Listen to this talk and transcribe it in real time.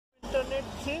internet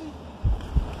SIM.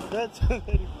 That's very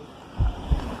good.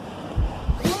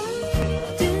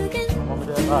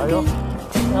 Mamili tayo.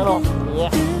 Ano?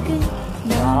 Yeah.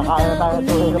 Nakakaya tayo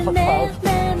tuloy na pagkain.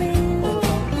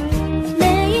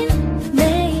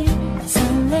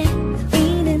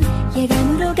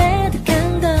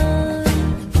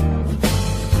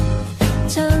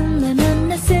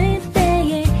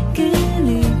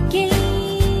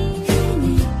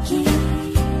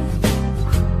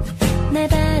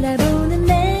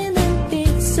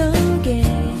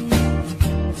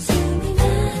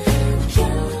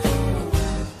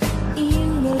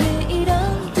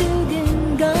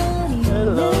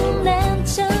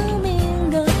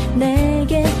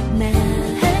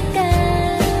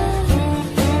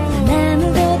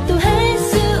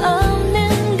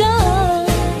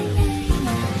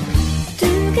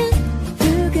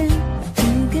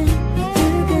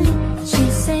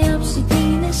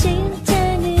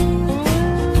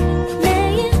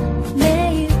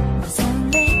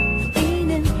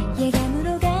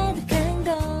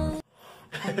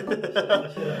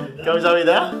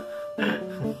 감사합니다.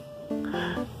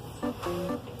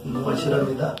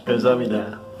 감사합니다.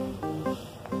 감사합니다.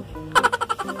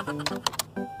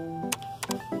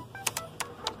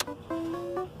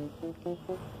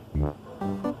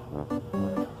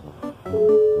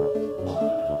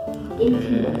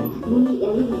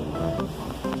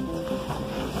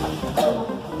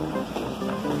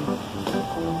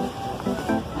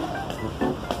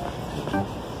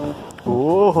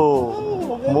 Oh,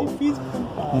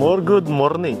 more good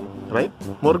morning, right?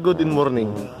 More good in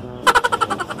morning.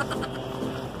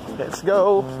 Let's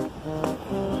go.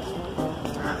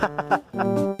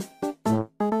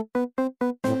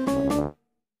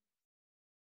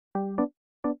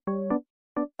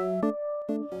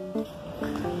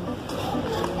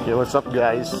 Okay, what's up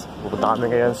guys? Pupunta kami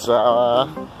ngayon sa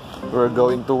we're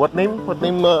going to what name? What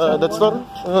name that store?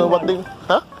 What name?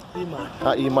 Huh?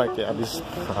 E-Mart. E-Mart. Kaya abis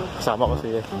kasama ko si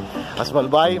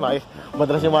Asmalbay.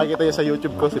 Madalas yung makikita yun sa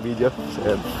YouTube ko, sa video. So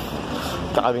yan.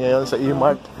 Kami ngayon sa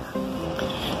E-Mart.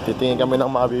 Titingin kami ng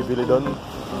mabibili doon.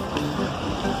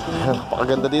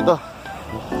 Napakaganda dito.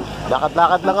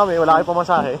 Lakad-lakad lang kami, wala kayong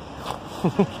pamasahe.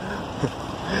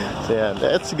 So yan,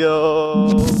 let's go!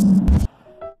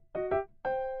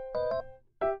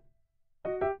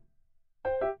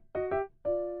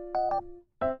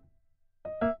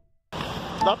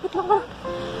 Lapit lang ka.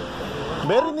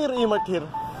 Very near E-Mart here.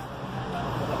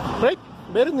 Right?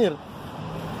 Very near.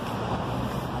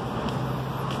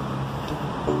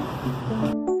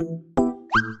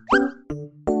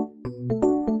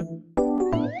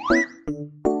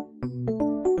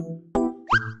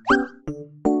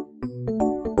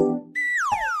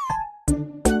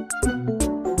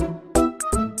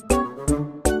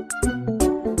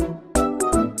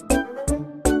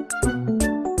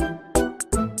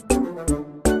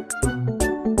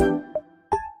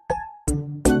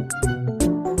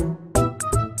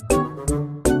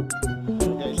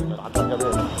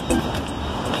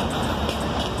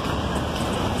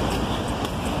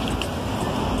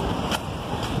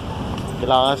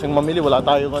 Kailangan kasing mamili, wala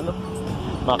tayong ano,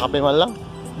 makape man lang.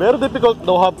 Very difficult,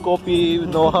 no have coffee,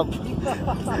 no have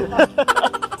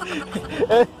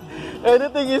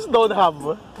anything is don't have.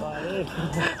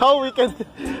 How we can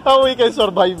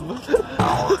survive?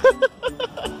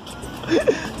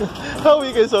 How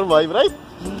we can survive, right?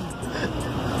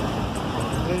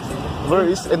 Where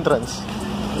is entrance?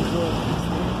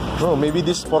 Oh, maybe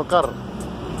this for car.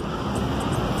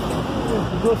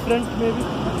 Go front maybe.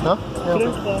 Huh? Yeah,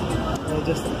 Front okay.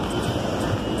 just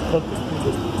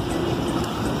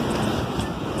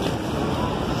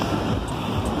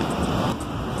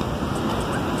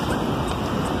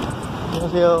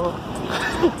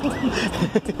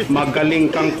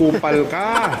Magaling kang kupal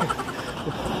ka.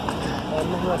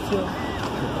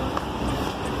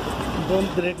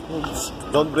 Don't break rules.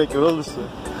 Don't break rules.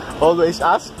 Always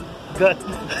ask. God.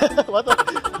 What?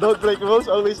 Don't break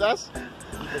rules. Always ask.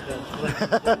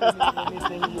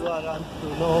 Anything you are asked to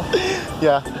know.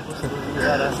 Yeah. You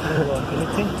are asking about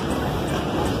anything.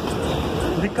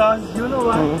 Because you know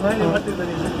what? What is the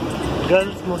reason?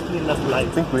 Girls mostly love life.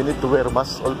 I think we need to wear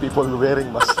masks. All people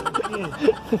wearing masks.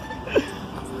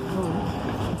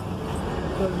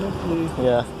 Mostly.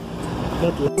 Yeah.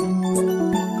 Not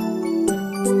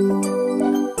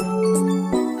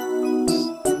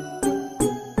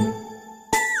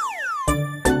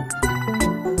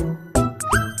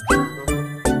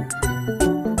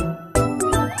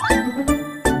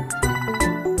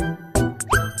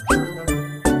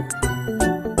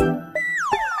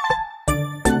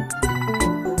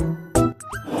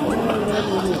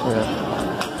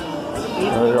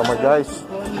Guys,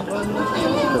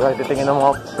 Kaya titingin ng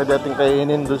mga pwede natin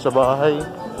kainin dun sa bahay,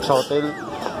 sa hotel.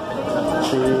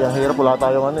 Kasi ang hirap, wala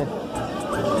tayong ano eh.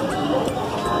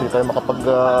 Hindi tayo makapag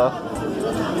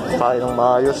kain ng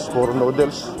maayos, puro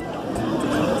noodles.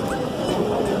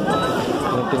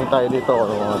 Tingin tayo dito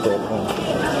ano mga hotel.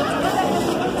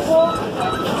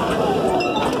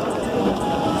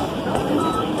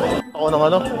 Ako ng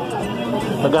ano,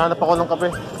 naghahanap ako ng kape.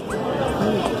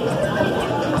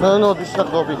 No, this is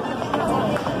not coffee.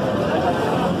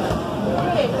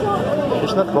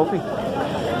 It's not coffee.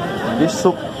 This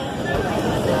soup.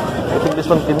 I think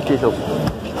this one kimchi soup.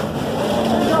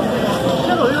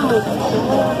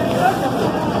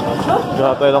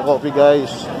 Gawa tayo ng coffee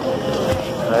guys.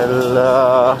 Dahil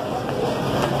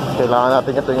kailangan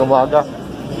natin ito yung umaga.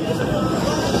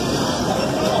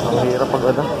 Ang hirap pag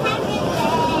ano.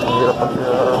 Ang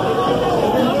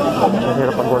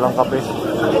hirap pag walang kape.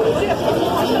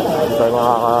 Hindi tayo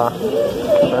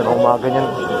makaka umaga niyan.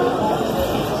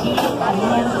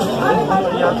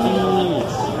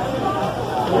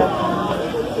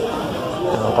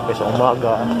 Ang kape sa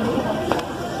umaga.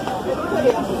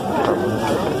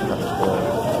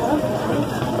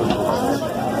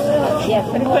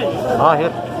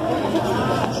 Here.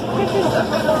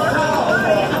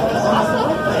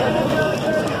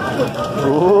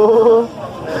 Oh.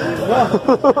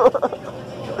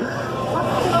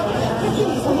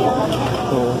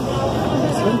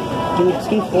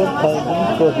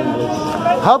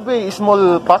 4,400. Have a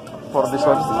small pack for this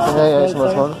one. Yeah,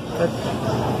 small.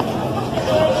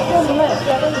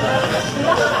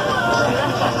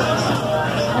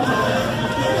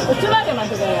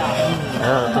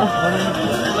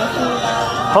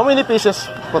 How many pieces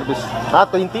for this?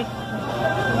 20? Okay.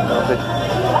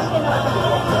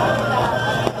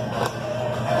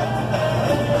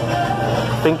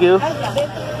 Thank you.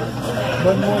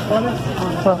 One more for it?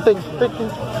 Thank you.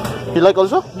 You like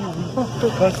also? No,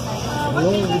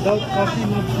 without coffee,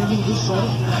 not feeling good for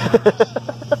it.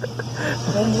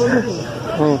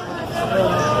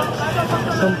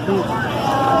 Some fruit.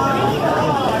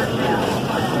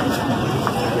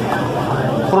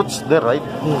 Fruits there, right?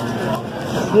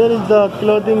 There is the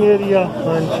clothing area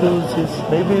and shoes is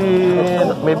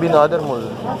Maybe in other mall.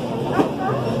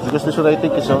 Because this one I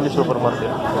think is only supermarket.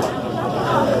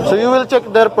 So you will check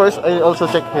there first. I also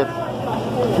check here.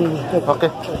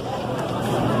 Okay.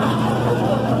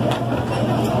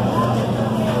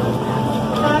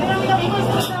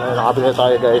 Nakabili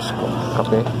tayo guys.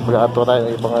 Kape. Mag-aato tayo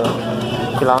ng ibang ano.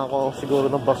 Kailangan ko siguro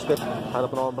ng basket.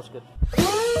 Hanap na ng basket.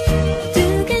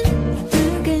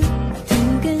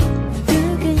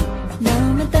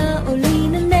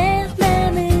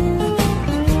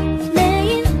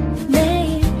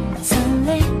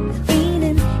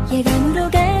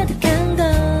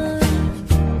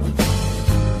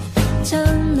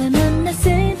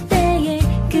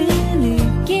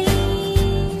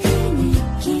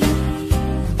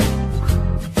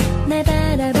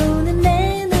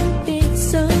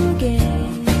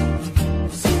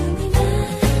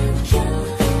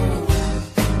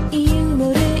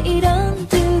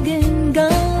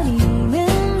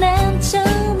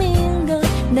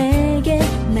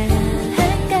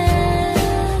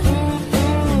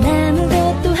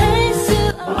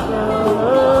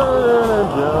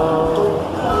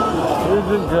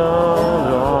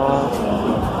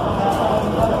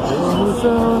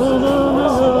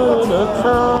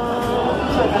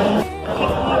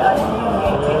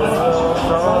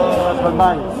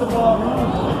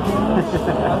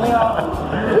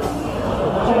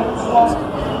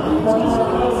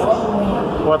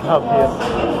 What have here?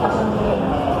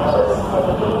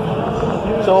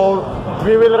 So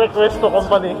we will request to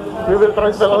company. We will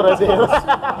transfer already.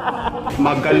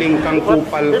 Magaling kang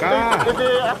kupal ka. If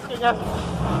they asking us,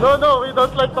 no, we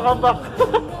don't like to come back.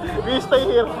 We stay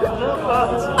here.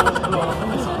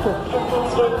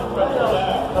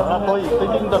 Ako'y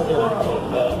taking them here.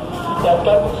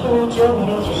 약간 힘을 좀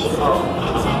밀어주시고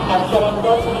각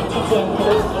사람과 부딪히지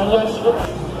않도록 유의하시고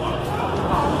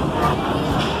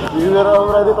We were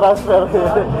already transferred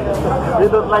here. We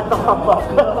don't like to come back.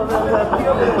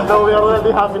 No, we are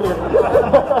already happy here.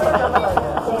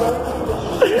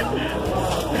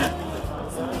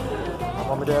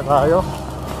 Pamili na tayo.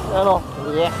 Ano?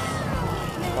 Yeah.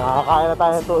 Nakakain na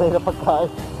tayo ng tunay na pagkain.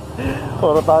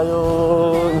 Puro tayo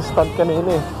instant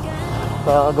kanina eh.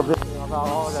 Sa gabi.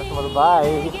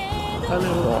 Bye!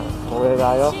 Hello. Uwi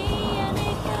tayo.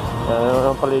 Ayan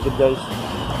ang paligid guys.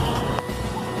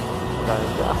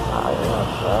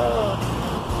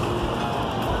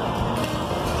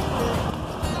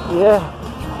 Yeah.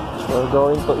 We're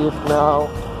going to eat now.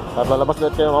 At lalabas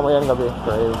ulit kayo mamayang gabi.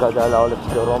 Kaya gagala ulit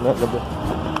siguro mamayang gabi.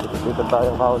 Dito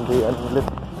tayong kaundian ulit.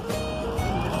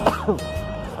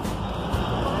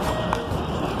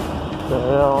 So,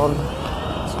 yun.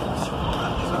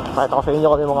 Kahit ako sa inyo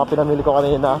kung yung mga pinamili ko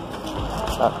kanina.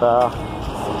 At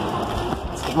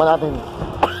tikman natin.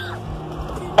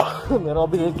 Meron ako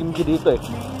binili kimchi dito eh.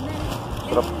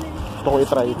 Sarap. Gusto ko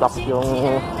i-try. Tapos yung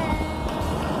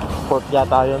pork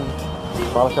yata yun.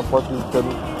 Parang siyang pork lechon.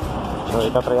 So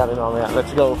itatry natin mamaya.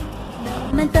 Let's go!